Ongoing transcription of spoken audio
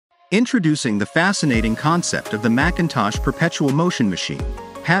Introducing the fascinating concept of the Mackintosh Perpetual Motion Machine,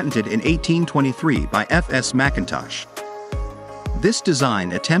 patented in 1823 by F.S. Mackintosh. This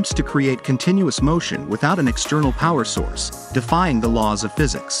design attempts to create continuous motion without an external power source, defying the laws of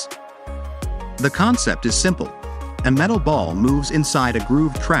physics. The concept is simple. A metal ball moves inside a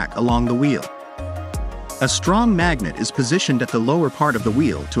grooved track along the wheel. A strong magnet is positioned at the lower part of the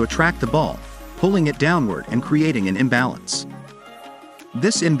wheel to attract the ball, pulling it downward and creating an imbalance.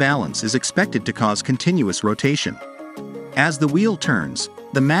 This imbalance is expected to cause continuous rotation. As the wheel turns,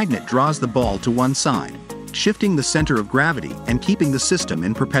 the magnet draws the ball to one side, shifting the center of gravity and keeping the system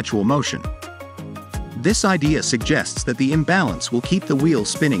in perpetual motion. This idea suggests that the imbalance will keep the wheel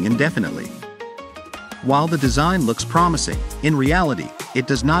spinning indefinitely. While the design looks promising, in reality, it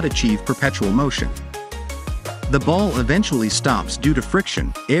does not achieve perpetual motion. The ball eventually stops due to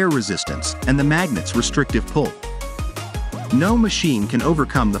friction, air resistance, and the magnet's restrictive pull. No machine can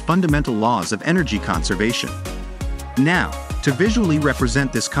overcome the fundamental laws of energy conservation. Now, to visually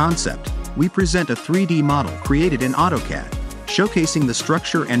represent this concept, we present a 3D model created in AutoCAD, showcasing the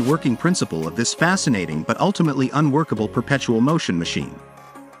structure and working principle of this fascinating but ultimately unworkable perpetual motion machine.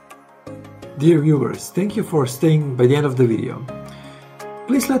 Dear viewers, thank you for staying by the end of the video.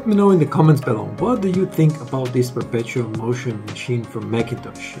 Please let me know in the comments below, what do you think about this perpetual motion machine from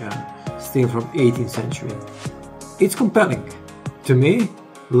Mackintosh, still from 18th century? It's compelling. To me,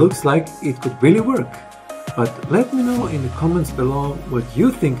 looks like it could really work. But let me know in the comments below what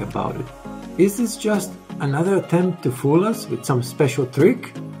you think about it. Is this just another attempt to fool us with some special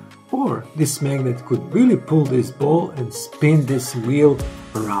trick? Or this magnet could really pull this ball and spin this wheel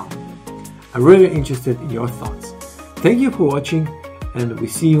around? I'm really interested in your thoughts. Thank you for watching, and we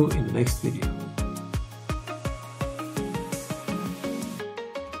see you in the next video.